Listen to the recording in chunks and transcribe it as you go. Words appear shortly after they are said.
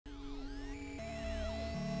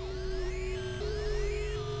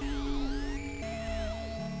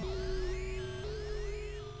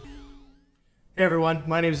Hey everyone,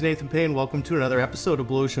 my name is Nathan Payne. Welcome to another episode of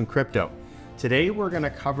Blu Ocean Crypto. Today we're going to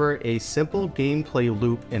cover a simple gameplay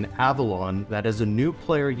loop in Avalon that as a new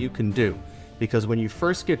player you can do. Because when you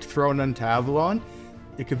first get thrown into Avalon,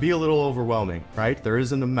 it could be a little overwhelming, right? There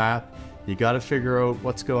isn't a map, you got to figure out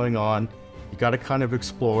what's going on, you got to kind of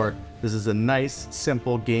explore. This is a nice,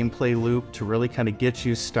 simple gameplay loop to really kind of get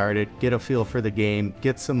you started, get a feel for the game,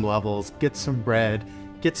 get some levels, get some bread,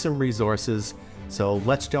 get some resources. So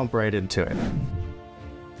let's jump right into it.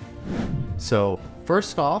 So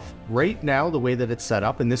first off, right now the way that it's set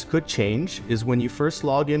up, and this could change, is when you first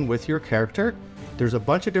log in with your character, there's a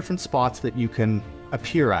bunch of different spots that you can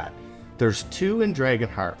appear at. There's two in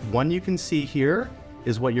Dragonheart. One you can see here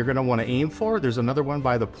is what you're going to want to aim for. There's another one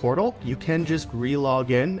by the portal. You can just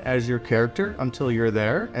re-log in as your character until you're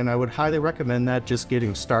there, and I would highly recommend that just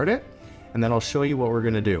getting started, and then I'll show you what we're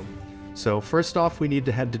going to do. So first off, we need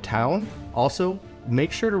to head to town. Also,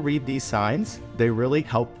 make sure to read these signs. They really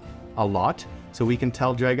help a lot. So we can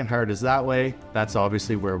tell Dragonheart is that way. That's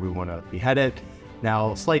obviously where we want to be headed.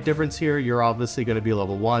 Now, slight difference here. You're obviously going to be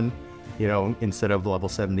level 1, instead of level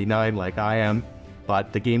 79 like I am.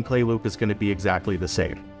 But the gameplay loop is going to be exactly the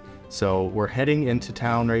same. So we're heading into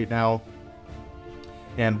town right now.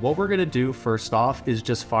 And what we're going to do first off is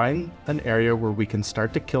just find an area where we can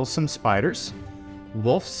start to kill some spiders.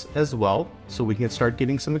 Wolves as well, so we can start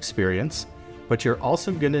getting some experience, but you're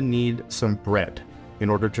also going to need some bread in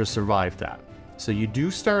order to survive that. So you do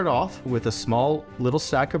start off with a small little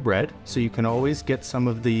stack of bread, so you can always get some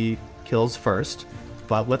of the kills first,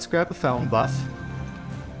 but let's grab a fountain buff.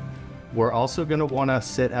 We're also going to want to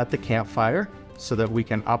sit at the campfire so that we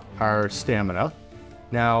can up our stamina.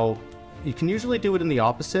 Now, you can usually do it in the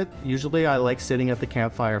opposite. Usually I like sitting at the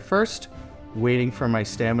campfire first, waiting for my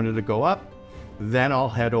stamina to go up. Then I'll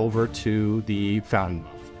head over to the fountain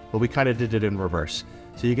buff. But we kind of did it in reverse.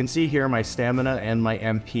 So you can see here my stamina and my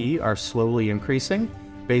MP are slowly increasing.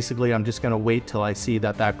 Basically, I'm just going to wait till I see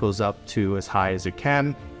that that goes up to as high as it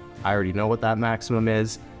can. I already know what that maximum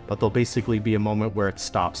is, but there'll basically be a moment where it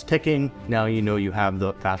stops ticking. Now you know you have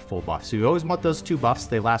that full buff. So you always want those two buffs.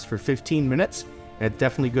 They last for 15 minutes. And it's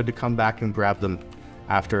definitely good to come back and grab them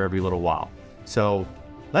after every little while. So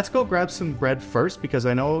let's go grab some bread first, because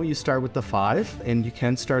I know you start with the 5 and you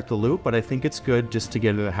can start the loop, but I think it's good just to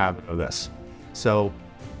get in the habit of this. So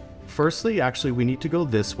firstly, actually, we need to go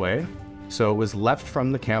this way. So it was left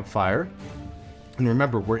from the campfire. And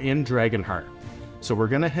remember, we're in Dragonheart. So we're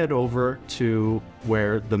going to head over to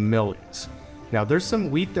where the mill is. Now there's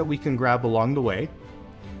some wheat that we can grab along the way.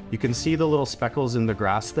 You can see the little speckles in the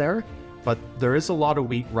grass there, but there is a lot of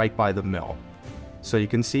wheat right by the mill. So you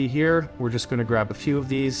can see here, we're just going to grab a few of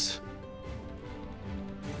these.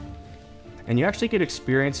 And you actually get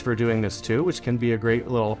experience for doing this too, which can be a great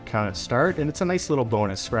little kind of start. And it's a nice little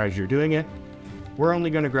bonus for as you're doing it. We're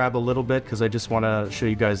only going to grab a little bit because I just want to show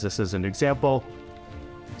you guys this as an example.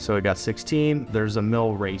 So we got 16. There's a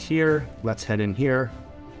mill right here. Let's head in here.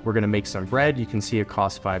 We're going to make some bread. You can see it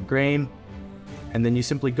costs 5 grain. And then you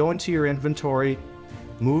simply go into your inventory,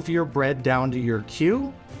 move your bread down to your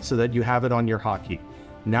queue, so that you have it on your hotkey.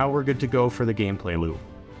 Now we're good to go for the gameplay loop.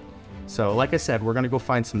 So like I said, we're going to go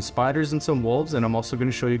find some spiders and some wolves, and I'm also going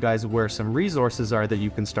to show you guys where some resources are that you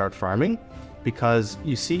can start farming, because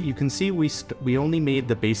you can see we only made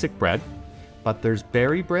the basic bread, but there's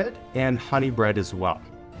berry bread and honey bread as well.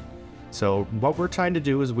 So what we're trying to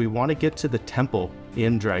do is we want to get to the temple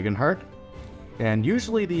in Dragonheart, and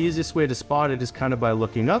usually the easiest way to spot it is kind of by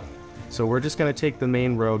looking up. So we're just going to take the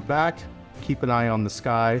main road back. Keep an eye on the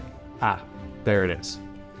sky. There it is.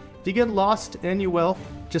 If you get lost, and you will,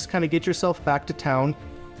 just kind of get yourself back to town.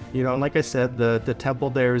 And like I said, the temple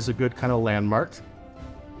there is a good kind of landmark.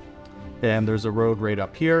 And there's a road right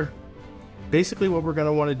up here. Basically what we're going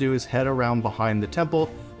to want to do is head around behind the temple.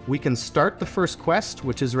 We can start the first quest,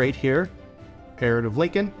 which is right here, Parrot of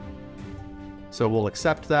Lincoln. So we'll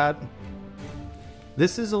accept that.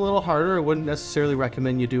 This is a little harder. I wouldn't necessarily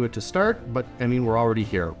recommend you do it to start, but I mean, we're already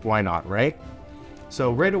here. Why not, right?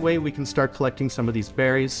 So right away, we can start collecting some of these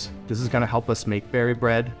berries. This is going to help us make berry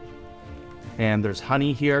bread. And there's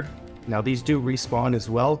honey here. Now these do respawn as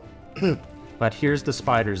well, but here's the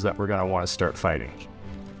spiders that we're going to want to start fighting.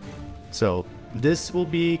 So this will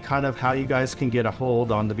be kind of how you guys can get a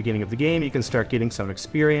hold on the beginning of the game. You can start getting some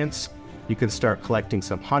experience. You can start collecting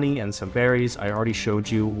some honey and some berries. I already showed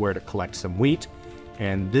you where to collect some wheat.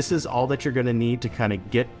 And this is all that you're going to need to kind of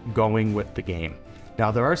get going with the game. Now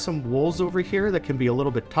there are some wolves over here that can be a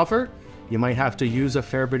little bit tougher. You might have to use a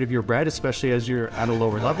fair bit of your bread, especially as you're at a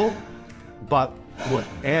lower level.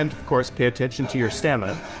 And of course, pay attention to your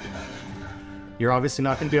stamina. You're obviously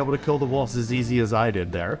not going to be able to kill the wolves as easy as I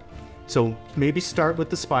did there. So maybe start with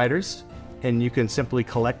the spiders, and you can simply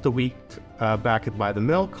collect the wheat back by the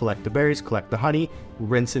mill, collect the berries, collect the honey,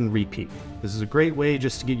 rinse and repeat. This is a great way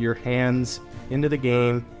just to get your hands into the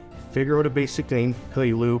game, figure out a basic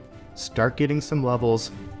gameplay loop, start getting some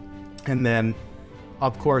levels, and then,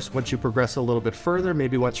 of course, once you progress a little bit further,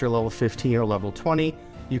 maybe once you're level 15 or level 20,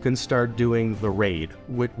 you can start doing the raid,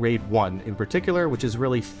 with raid 1 in particular, which is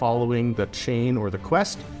really following the chain or the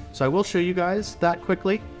quest. So I will show you guys that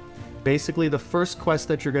quickly. Basically, the first quest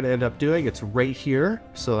that you're going to end up doing, it's right here,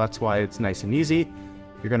 so that's why it's nice and easy.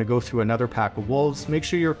 You're going to go through another pack of wolves. Make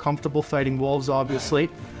sure you're comfortable fighting wolves, obviously.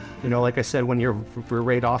 You know, like I said, when you're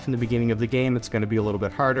right off in the beginning of the game, it's going to be a little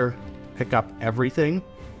bit harder. Pick up everything.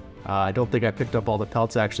 I don't think I picked up all the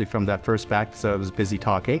pelts actually from that first pack, so I was busy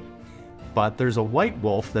talking. But there's a white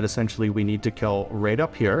wolf that essentially we need to kill right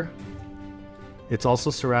up here. It's also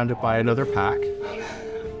surrounded by another pack.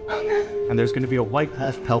 And there's going to be a white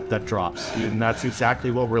wolf pelt that drops, and that's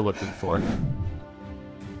exactly what we're looking for.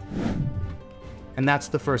 And that's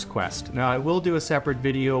the first quest. Now I will do a separate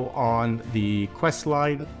video on the quest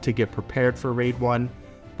line to get prepared for raid 1,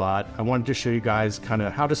 but I wanted to show you guys kind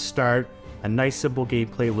of how to start a nice simple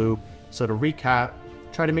gameplay loop. So to recap,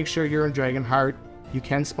 try to make sure you're in Dragonheart. You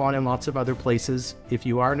can spawn in lots of other places. If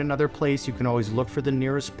you are in another place, you can always look for the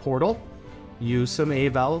nearest portal, use some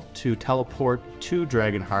Aval to teleport to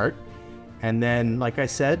Dragonheart. And then, like I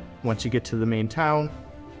said, once you get to the main town,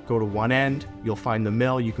 go to one end, you'll find the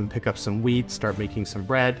mill, you can pick up some wheat, start making some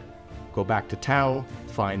bread, go back to town,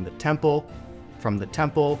 find the temple. From the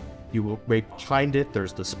temple, you will, right behind it,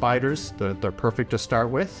 there's the spiders, they're perfect to start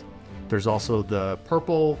with. There's also the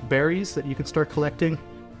purple berries that you can start collecting,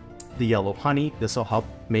 the yellow honey, this will help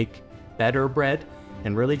make better bread,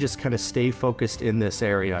 and really just kind of stay focused in this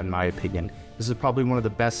area, in my opinion. This is probably one of the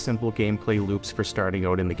best simple gameplay loops for starting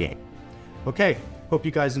out in the game. Okay, hope you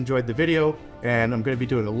guys enjoyed the video, and I'm going to be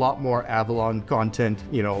doing a lot more Avalon content,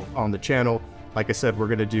 you know, on the channel. Like I said, we're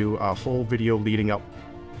going to do a whole video leading up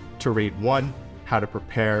to raid 1, how to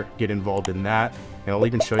prepare, get involved in that, and I'll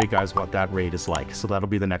even show you guys what that raid is like. So that'll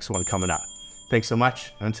be the next one coming up. Thanks so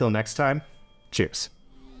much. Until next time, cheers.